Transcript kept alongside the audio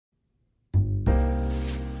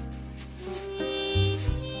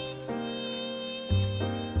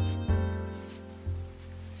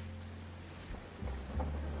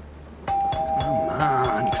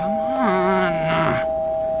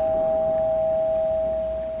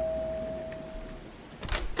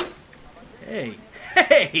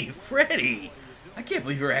Hey, Freddy! I can't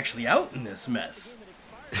believe you're actually out in this mess.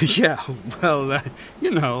 Yeah, well,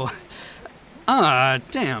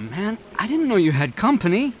 damn, man. I didn't know you had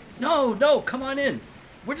company. No, come on in.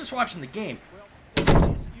 We're just watching the game.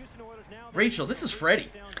 Rachel, this is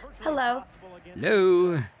Freddy. Hello.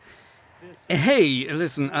 Hello. Hey,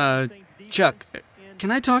 listen, Chuck,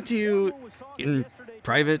 can I talk to you in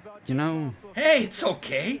private, Hey, it's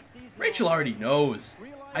okay. Rachel already knows.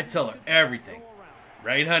 I tell her everything.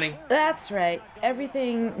 Right, honey? That's right.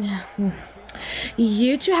 Everything.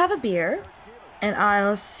 You two have a beer, and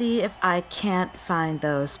I'll see if I can't find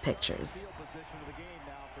those pictures.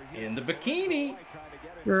 In the bikini.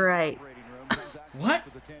 Right. What?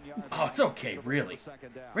 Oh, it's okay, really.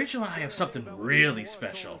 Rachel and I have something really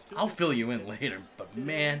special. I'll fill you in later, but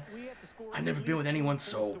man, I've never been with anyone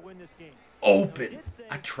so open.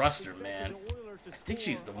 I trust her, man. I think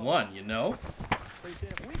she's the one,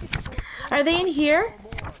 Are they in here?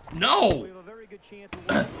 No!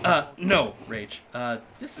 No, Rach.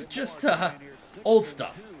 This is just, old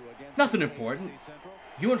stuff. Nothing important.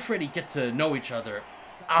 You and Freddy get to know each other.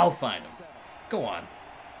 I'll find them. Go on.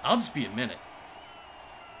 I'll just be a minute.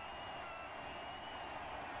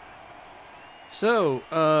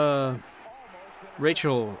 So,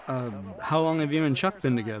 Rachel, how long have you and Chuck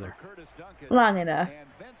been together? Long enough.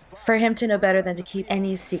 For him to know better than to keep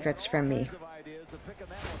any secrets from me.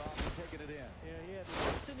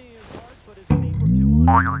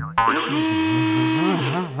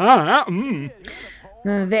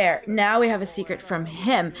 There, now we have a secret from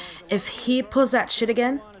him. If he pulls that shit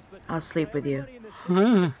again, I'll sleep with you.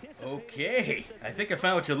 Okay, I think I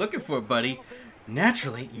found what you're looking for, buddy.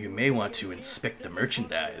 Naturally, you may want to inspect the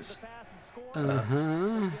merchandise.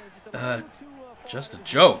 Just a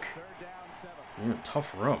joke. You're in a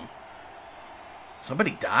tough room.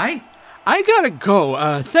 Somebody die? I gotta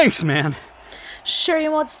go. Thanks, man. Sure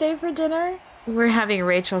you won't stay for dinner? We're having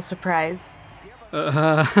Rachel's surprise.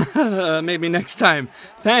 Maybe next time.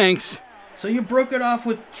 Thanks. So you broke it off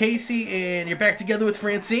with Casey and you're back together with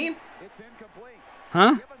Francine?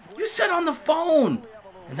 Huh? You said on the phone!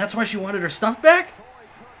 And that's why she wanted her stuff back?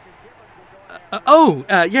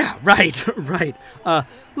 Yeah, right.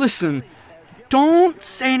 Listen, don't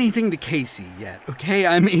say anything to Casey yet, okay?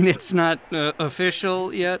 I mean, it's not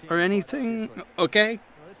official yet or anything, okay?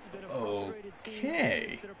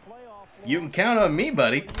 Okay. You can count on me,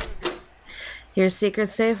 buddy. Your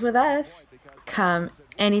secret's safe with us. Come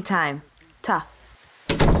anytime. Ta.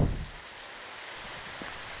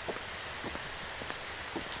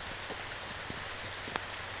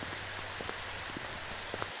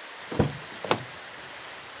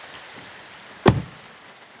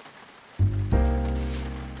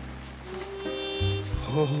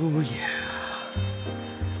 Oh, yeah.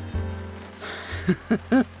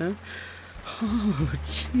 Oh,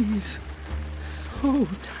 jeez. So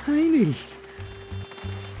tiny.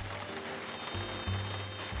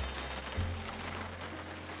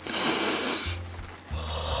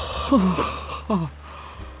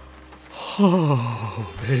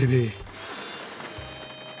 Oh, baby.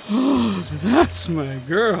 Oh, that's my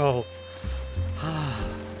girl.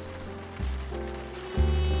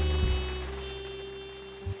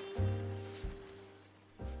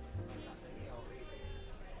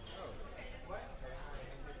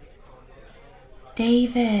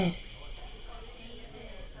 David.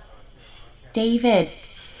 David.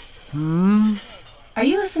 Are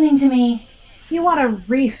you listening to me? You want a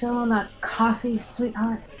refill on that coffee,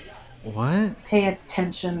 sweetheart? What? Pay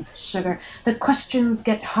attention, sugar. The questions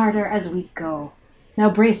get harder as we go. Now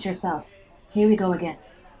brace yourself. Here we go again.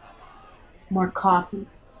 More coffee.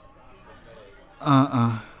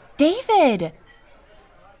 David!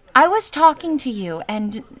 I was talking to you,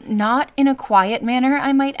 and not in a quiet manner,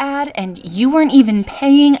 I might add, and you weren't even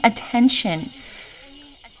paying attention.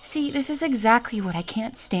 See, this is exactly what I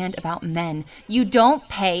can't stand about men. You don't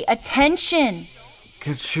pay attention.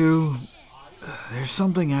 Kachu, there's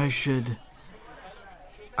something I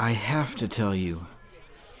have to tell you.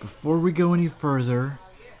 Before we go any further,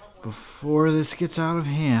 before this gets out of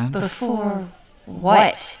hand... Before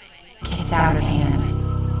what gets out of hand?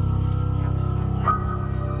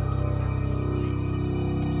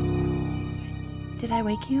 Did I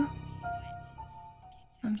wake you?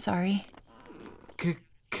 I'm sorry.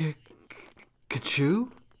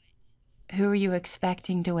 Kachu? Who are you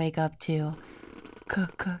expecting to wake up to?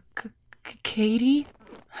 Katie?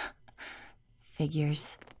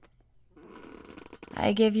 Figures.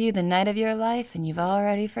 I give you the night of your life and you've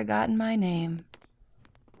already forgotten my name.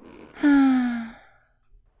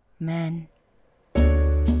 Men.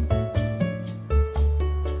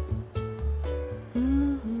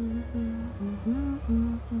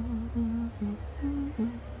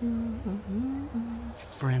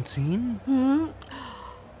 Francine?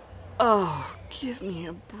 Oh, give me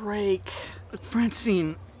a break.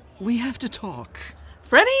 Francine, we have to talk.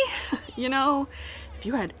 Freddie, you know, if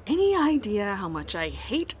you had any idea how much I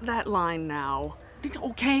hate that line now.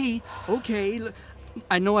 Okay.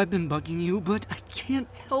 I know I've been bugging you, but I can't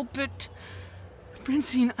help it.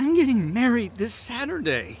 Francine, I'm getting married this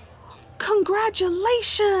Saturday.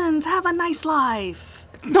 Congratulations! Have a nice life.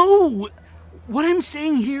 No! What I'm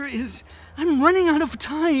saying here is I'm running out of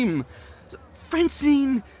time.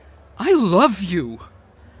 Francine, I love you.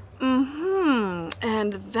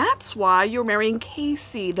 And that's why you're marrying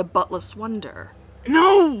Casey, the buttless wonder.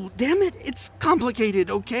 No! Damn it, it's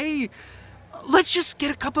complicated, okay? Let's just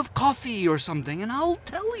get a cup of coffee or something and I'll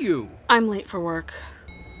tell you. I'm late for work.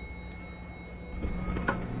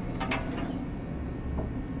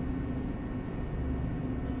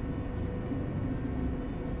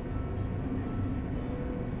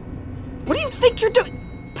 What do you think you're doing?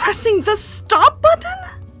 Pressing the stop button?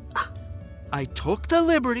 I took the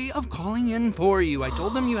liberty of calling in for you. I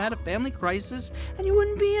told them you had a family crisis and you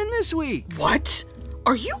wouldn't be in this week. What?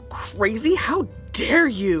 Are you crazy? How dare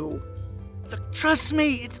you? Look, trust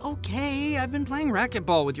me, it's okay. I've been playing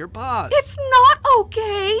racquetball with your boss. It's not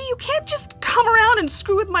okay. You can't just come around and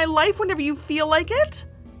screw with my life whenever you feel like it.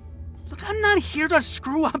 Look, I'm not here to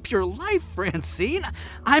screw up your life, Francine.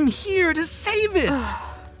 I'm here to save it.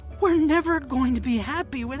 We're never going to be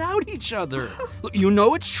happy without each other. Look, you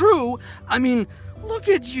know it's true. I mean, look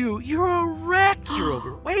at you. You're a wreck. You're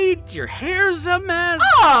overweight. Your hair's a mess.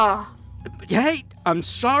 Hey, I'm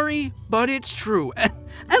sorry, but it's true. And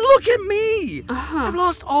look at me. I've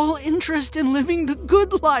lost all interest in living the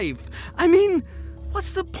good life. I mean,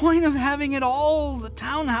 what's the point of having it all? The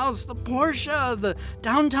townhouse, the Porsche, the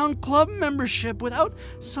downtown club membership without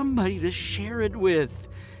somebody to share it with.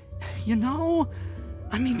 You know?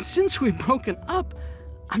 I mean, since we've broken up,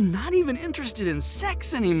 I'm not even interested in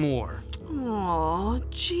sex anymore. Aw,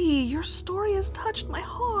 gee, your story has touched my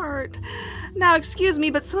heart. Now, excuse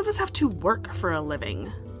me, but some of us have to work for a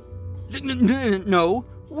living. No,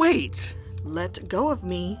 wait. Let go of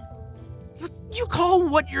me. You call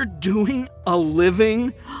what you're doing a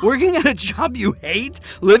living? Working at a job you hate?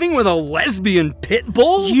 Living with a lesbian pit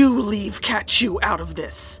bull? You leave Kachu out of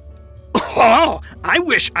this. Oh, I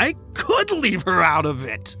wish I could leave her out of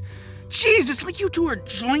it. Jeez, it's like you two are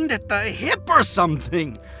joined at the hip or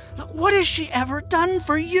something. What has she ever done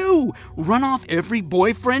for you? Run off every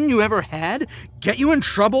boyfriend you ever had? Get you in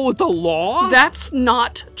trouble with the law? That's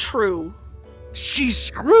not true. She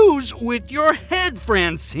screws with your head,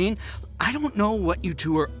 Francine. I don't know what you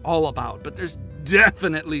two are all about, but there's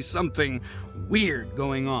definitely something weird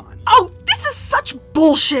going on. Oh, this is such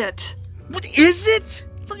bullshit. What is it?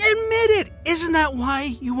 Admit it! Isn't that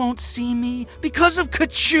why you won't see me? Because of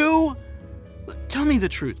Kachu? Tell me the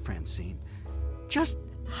truth, Francine. Just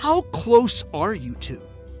how close are you two?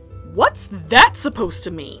 What's that supposed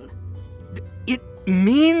to mean? It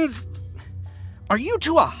means... Are you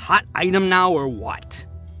two a hot item now or what?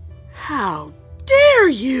 How dare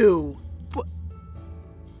you?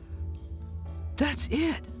 That's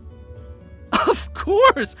it. Of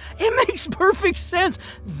course! It makes perfect sense.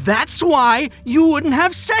 That's why you wouldn't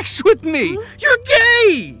have sex with me. You're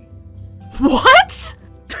gay! What?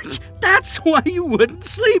 That's why you wouldn't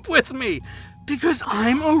sleep with me. Because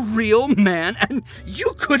I'm a real man and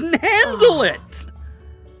you couldn't handle it.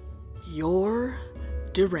 You're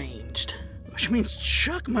deranged. Which means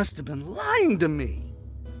Chuck must have been lying to me.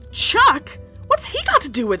 Chuck? What's he got to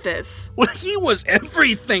do with this? Well, he was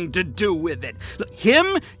everything to do with it.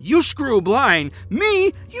 Him, you screw blind.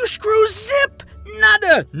 Me, you screw zip.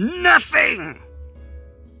 Nada. Nothing.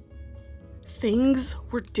 Things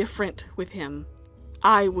were different with him.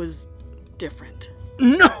 I was different.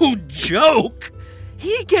 No joke.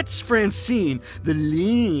 He gets Francine, the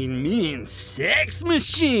lean, mean sex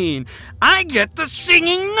machine. I get the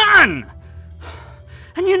singing nun.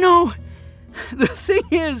 And you know, the thing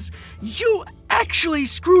is, you actually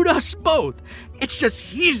screwed us both. It's just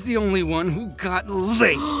he's the only one who got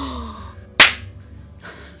laid.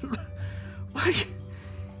 Why,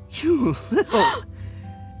 you little...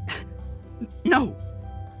 No,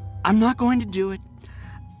 I'm not going to do it.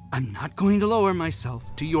 I'm not going to lower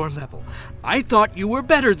myself to your level. I thought you were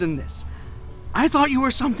better than this. I thought you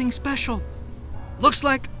were something special. Looks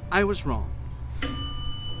like I was wrong.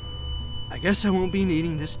 I guess I won't be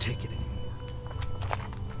needing this ticket anymore.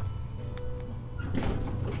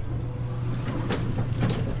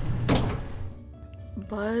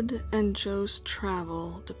 Bud and Joe's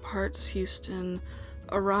travel departs Houston,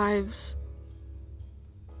 arrives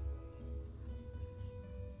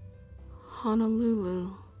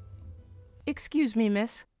Honolulu. Excuse me,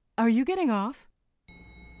 miss. Are you getting off?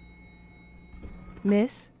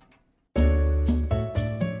 Miss?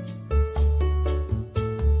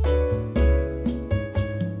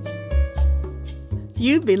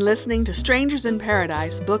 You've been listening to Strangers in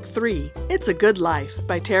Paradise, Book 3, It's a Good Life,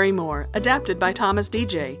 by Terry Moore, adapted by Thomas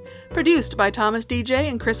DJ. Produced by Thomas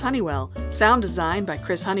DJ and Chris Honeywell. Sound design by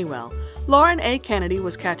Chris Honeywell. Lauren A. Kennedy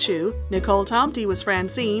was Kachu, Nicole Tomte was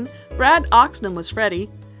Francine, Brad Oxnam was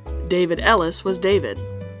Freddie, David Ellis was David.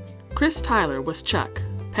 Chris Tyler was Chuck.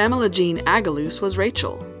 Pamela Jean Agalus was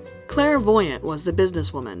Rachel. Claire Voyant was the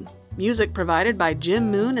businesswoman. Music provided by Jim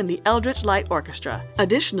Moon and the Eldritch Light Orchestra.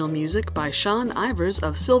 Additional music by Sean Ivers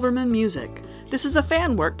of Silverman Music. This is a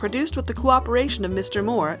fan work produced with the cooperation of Mr.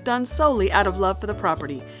 Moore, done solely out of love for the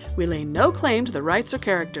property. We lay no claim to the rights or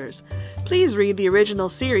characters. Please read the original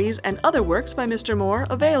series and other works by Mr. Moore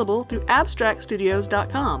available through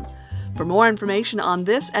abstractstudios.com. For more information on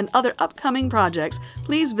this and other upcoming projects,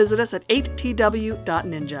 please visit us at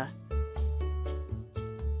 8tw.ninja.